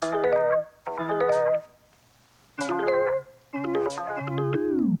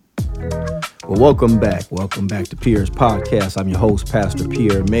Well, welcome back. Welcome back to Pierre's Podcast. I'm your host, Pastor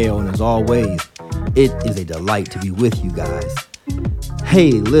Pierre Mayo, and as always, it is a delight to be with you guys.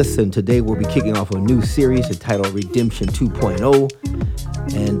 Hey, listen, today we'll be kicking off a new series entitled Redemption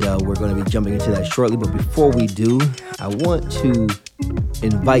 2.0, and we're going to be jumping into that shortly. But before we do, I want to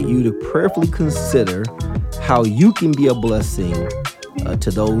invite you to prayerfully consider how you can be a blessing to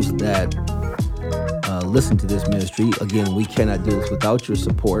those that listen to this ministry. Again, we cannot do this without your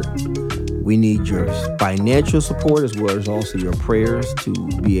support. We need your financial support as well as also your prayers to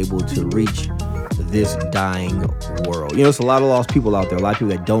be able to reach this dying world. You know, there's a lot of lost people out there, a lot of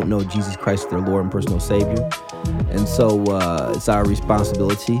people that don't know Jesus Christ as their Lord and personal Savior. And so it's our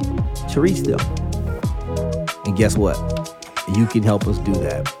responsibility to reach them. And guess what? You can help us do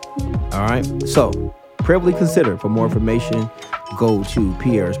that. All right? So prayerfully consider. For more information, go to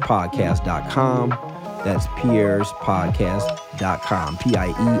pierrespodcast.com. That's pierrespodcast.com. Pierres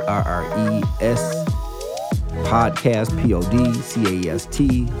podcast, podcast.com.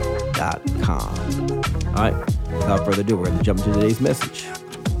 All right. Without further ado, we're going to jump into today's message.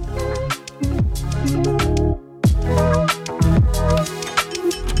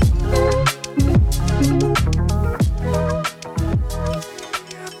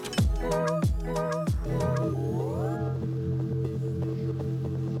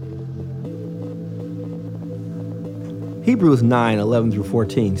 Hebrews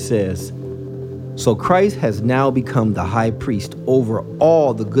 9:11-14 says, "So Christ has now become the high priest over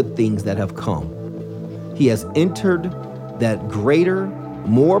all the good things that have come. He has entered that greater,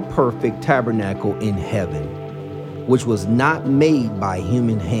 more perfect tabernacle in heaven, which was not made by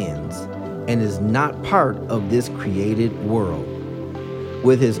human hands and is not part of this created world.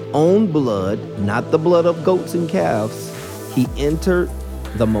 With his own blood, not the blood of goats and calves, he entered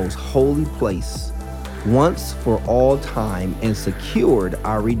the most holy place once for all time and secured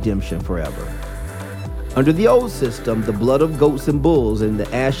our redemption forever. Under the old system, the blood of goats and bulls and the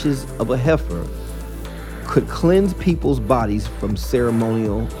ashes of a heifer could cleanse people's bodies from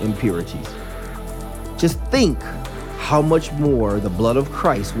ceremonial impurities. Just think how much more the blood of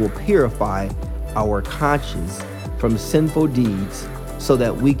Christ will purify our conscience from sinful deeds so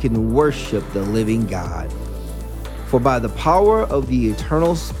that we can worship the living God. For by the power of the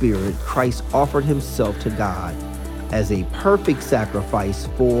eternal Spirit, Christ offered himself to God as a perfect sacrifice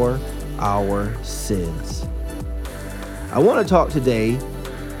for our sins." I want to talk today,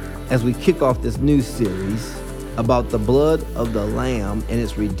 as we kick off this new series, about the blood of the Lamb and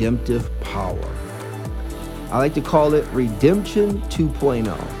its redemptive power. I like to call it Redemption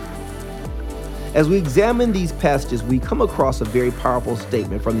 2.0. As we examine these passages, we come across a very powerful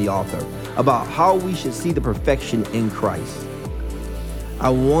statement from the author about how we should see the perfection in Christ. I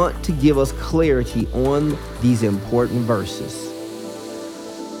want to give us clarity on these important verses.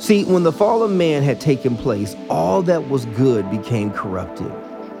 See, when the fall of man had taken place, all that was good became corrupted.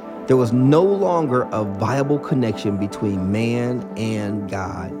 There was no longer a viable connection between man and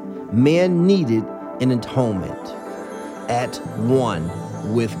God. Man needed an atonement at one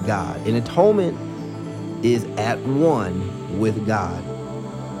with God. An atonement is at one with God.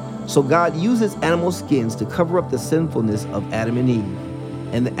 So God uses animal skins to cover up the sinfulness of Adam and Eve.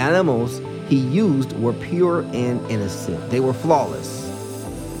 And the animals he used were pure and innocent. They were flawless.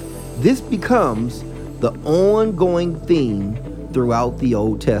 This becomes the ongoing theme throughout the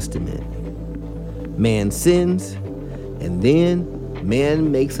Old Testament. Man sins, and then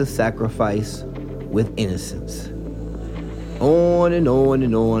man makes a sacrifice with innocence. On and on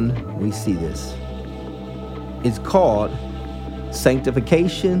and on, we see this. It's called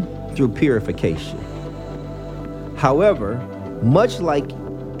sanctification through purification. However, much like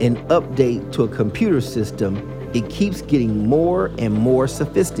an update to a computer system, it keeps getting more and more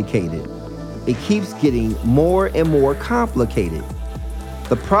sophisticated. It keeps getting more and more complicated.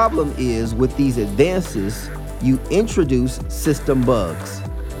 The problem is with these advances, you introduce system bugs.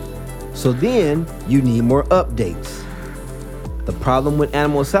 So then you need more updates. The problem with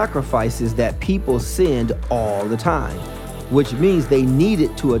animal sacrifice is that people sinned all the time, which means they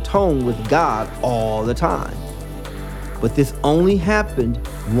needed to atone with God all the time. But this only happened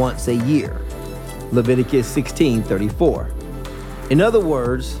once a year. Leviticus 16:34. In other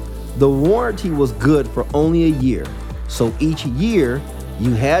words, the warranty was good for only a year. So each year,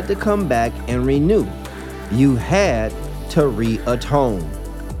 you had to come back and renew. You had to re-atone.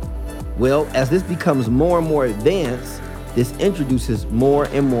 Well, as this becomes more and more advanced, this introduces more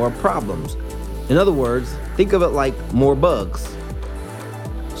and more problems. In other words, think of it like more bugs.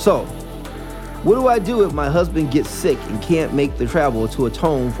 So, what do I do if my husband gets sick and can't make the travel to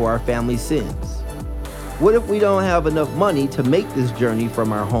atone for our family sins? What if we don't have enough money to make this journey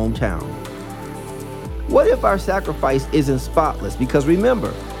from our hometown? What if our sacrifice isn't spotless? Because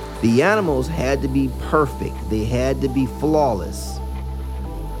remember, the animals had to be perfect. They had to be flawless.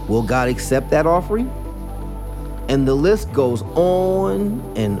 Will God accept that offering? And the list goes on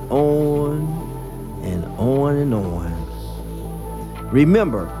and on and on and on.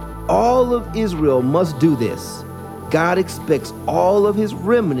 Remember, all of Israel must do this. God expects all of his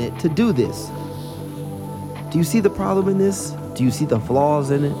remnant to do this. Do you see the problem in this? Do you see the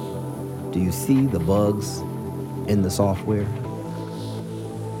flaws in it? Do you see the bugs in the software?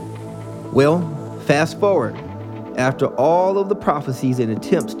 Well, fast forward. After all of the prophecies and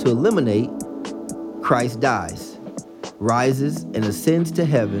attempts to eliminate, Christ dies, rises, and ascends to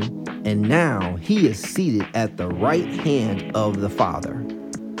heaven, and now he is seated at the right hand of the Father.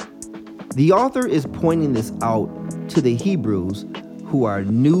 The author is pointing this out to the Hebrews who are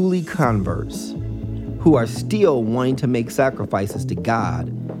newly converts, who are still wanting to make sacrifices to God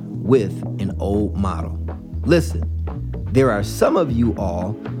with an old model. Listen, there are some of you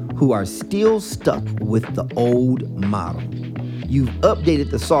all who are still stuck with the old model. You've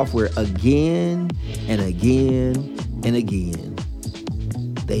updated the software again and again and again.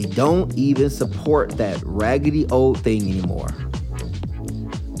 They don't even support that raggedy old thing anymore.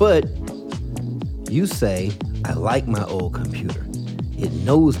 But you say, I like my old computer. It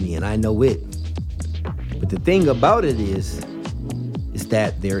knows me and I know it. But the thing about it is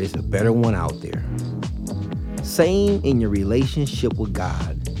that there is a better one out there. Same in your relationship with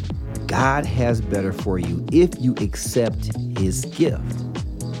God. God has better for you if you accept his gift.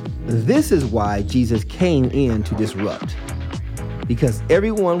 This is why Jesus came in to disrupt, because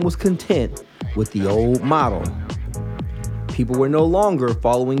everyone was content with the old model. People were no longer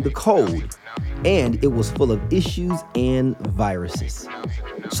following the code, and it was full of issues and viruses.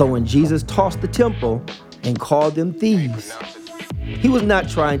 So when Jesus tossed the temple and called them thieves, he was not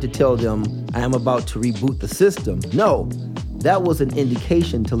trying to tell them, I am about to reboot the system. No, that was an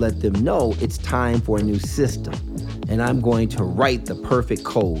indication to let them know it's time for a new system. And I'm going to write the perfect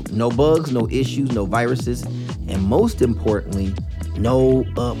code. No bugs, no issues, no viruses, and most importantly, no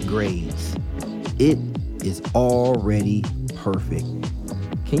upgrades. It is already perfect.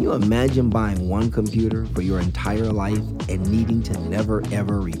 Can you imagine buying one computer for your entire life and needing to never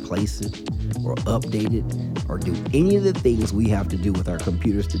ever replace it or update it or do any of the things we have to do with our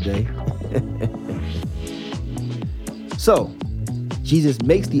computers today? So, Jesus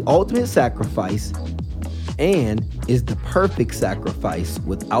makes the ultimate sacrifice and is the perfect sacrifice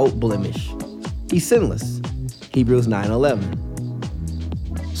without blemish. He's sinless. Hebrews 9:11.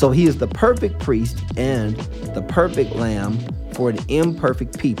 So he is the perfect priest and the perfect lamb for an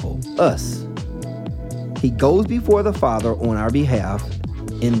imperfect people, us. He goes before the Father on our behalf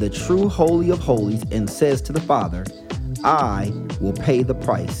in the true Holy of Holies and says to the Father, I will pay the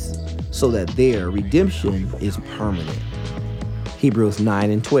price so that their redemption is permanent. Hebrews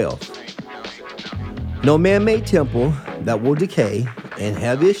 9:12. No man-made temple that will decay and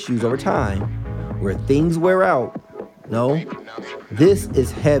have issues over time where things wear out. No, this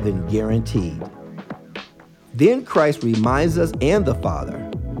is heaven guaranteed. Then Christ reminds us and the Father,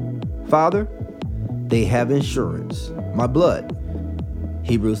 Father, they have insurance, my blood.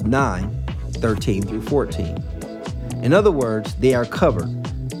 Hebrews 9:13-14. In other words, they are covered.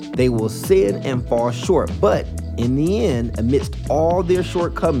 They will sin and fall short, but in the end, amidst all their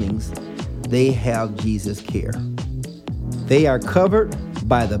shortcomings, they have Jesus' care. They are covered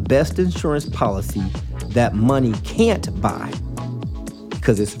by the best insurance policy that money can't buy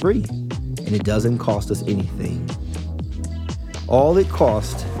because it's free and it doesn't cost us anything. All it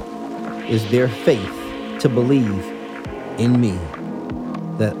costs is their faith to believe in me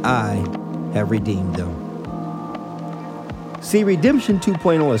that I have redeemed them. See, Redemption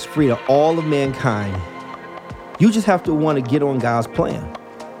 2.0 is free to all of mankind. You just have to want to get on God's plan.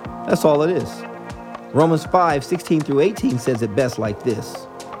 That's all it is. Romans 5:16-18 says it best like this.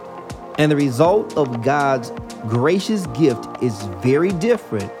 And the result of God's gracious gift is very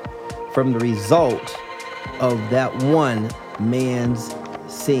different from the result of that one man's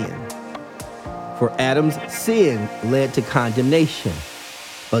sin. For Adam's sin led to condemnation,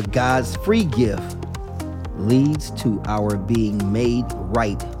 but God's free gift leads to our being made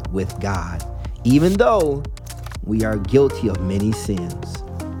right with God, even though we are guilty of many sins.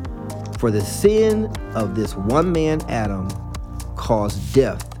 For the sin of this one man, Adam, caused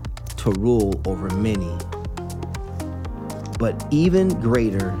death to rule over many. But even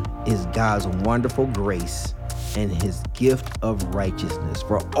greater is God's wonderful grace and his gift of righteousness.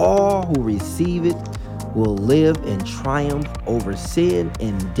 For all who receive it will live and triumph over sin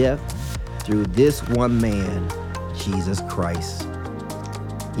and death through this one man, Jesus Christ.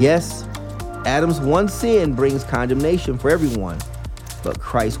 Yes, Adam's one sin brings condemnation for everyone, but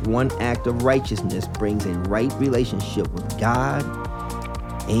Christ's one act of righteousness brings a right relationship with God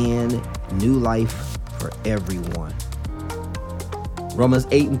and new life for everyone. Romans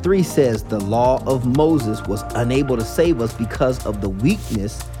 8:3 says the law of Moses was unable to save us because of the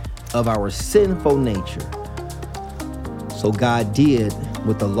weakness of our sinful nature. So God did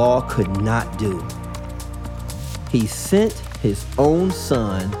what the law could not do. He sent his own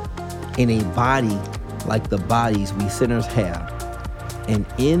son in a body like the bodies we sinners have. And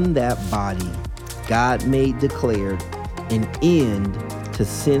in that body, God declared an end to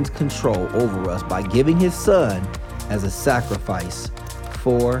sin's control over us by giving his son as a sacrifice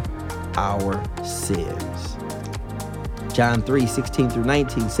for our sins. John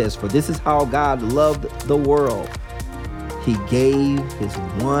 3:16-19 says, "For this is how God loved the world. He gave his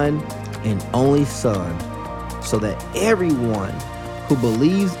one and only Son, so that everyone who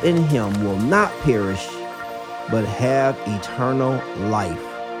believes in him will not perish, but have eternal life."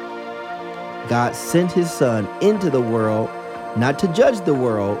 God sent his Son into the world, not to judge the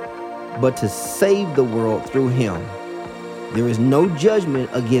world, but to save the world through him. There is no judgment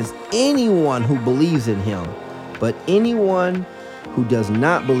against anyone who believes in him, but anyone who does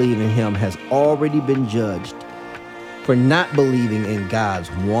not believe in him has already been judged for not believing in God's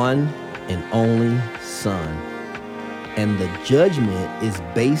one and only Son. And the judgment is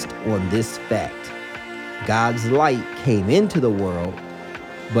based on this fact: God's light came into the world,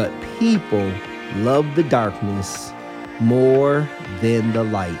 but people loved the darkness more than the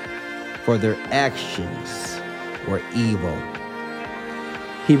light, for their actions were evil.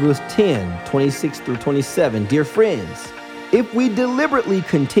 Hebrews 10:26-27. Dear friends, if we deliberately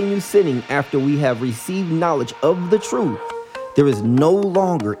continue sinning after we have received knowledge of the truth, there is no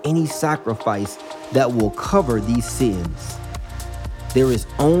longer any sacrifice that will cover these sins. There is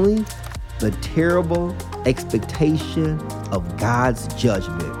only the terrible expectation of God's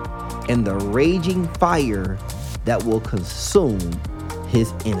judgment and the raging fire that will consume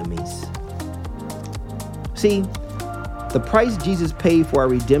his enemies. See, the price Jesus paid for our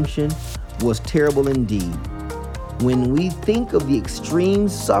redemption was terrible indeed. When we think of the extreme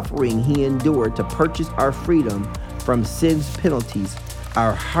suffering he endured to purchase our freedom from sin's penalties,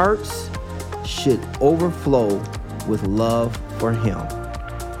 our hearts should overflow with love for him.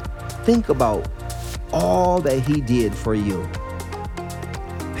 Think about all that he did for you.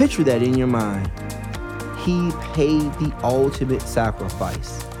 Picture that in your mind. He paid the ultimate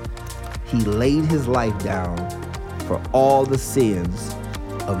sacrifice. He laid his life down for all the sins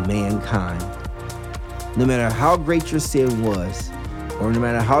of mankind. No matter how great your sin was, or no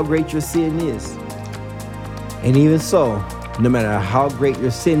matter how great your sin is, and even so, no matter how great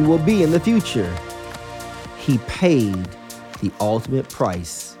your sin will be in the future, he paid the ultimate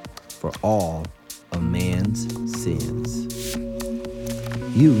price for all of man's sins.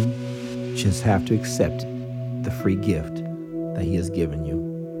 You just have to accept the free gift that he has given you.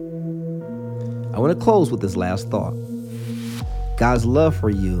 I want to close with this last thought. God's love for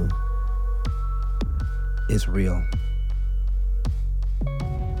you is real.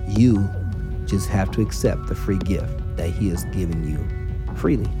 You just have to accept the free gift that he has given you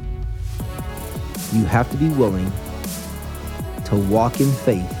freely. You have to be willing to walk in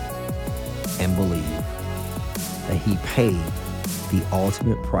faith and believe that he paid the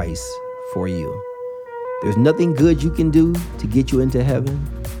ultimate price for you. There's nothing good you can do to get you into heaven.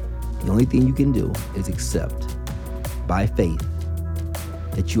 The only thing you can do is accept by faith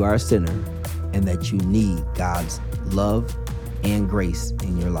that you are a sinner and that you need God's love and grace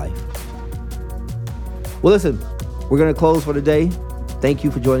in your life. Well, listen, we're going to close for today. Thank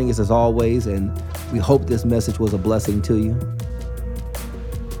you for joining us as always, and we hope this message was a blessing to you.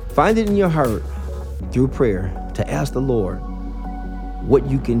 Find it in your heart through prayer to ask the Lord what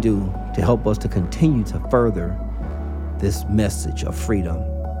you can do to help us to continue to further this message of freedom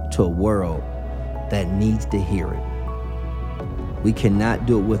to a world that needs to hear it. We cannot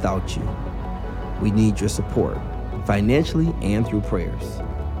do it without you. We need your support, financially and through prayers.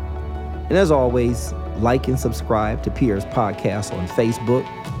 And as always, like and subscribe to Pierre's Podcast on Facebook,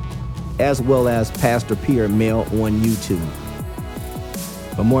 as well as Pastor Pierre Mail on YouTube.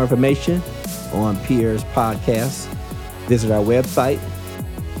 For more information on Pierre's Podcast, visit our website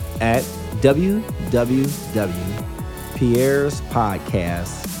at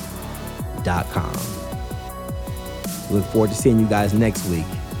www.pierrespodcast.com. We look forward to seeing you guys next week.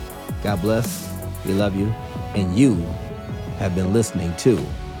 God bless. We love you. And you have been listening to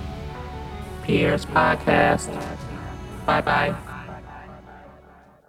Pierre's Podcast. Bye-bye.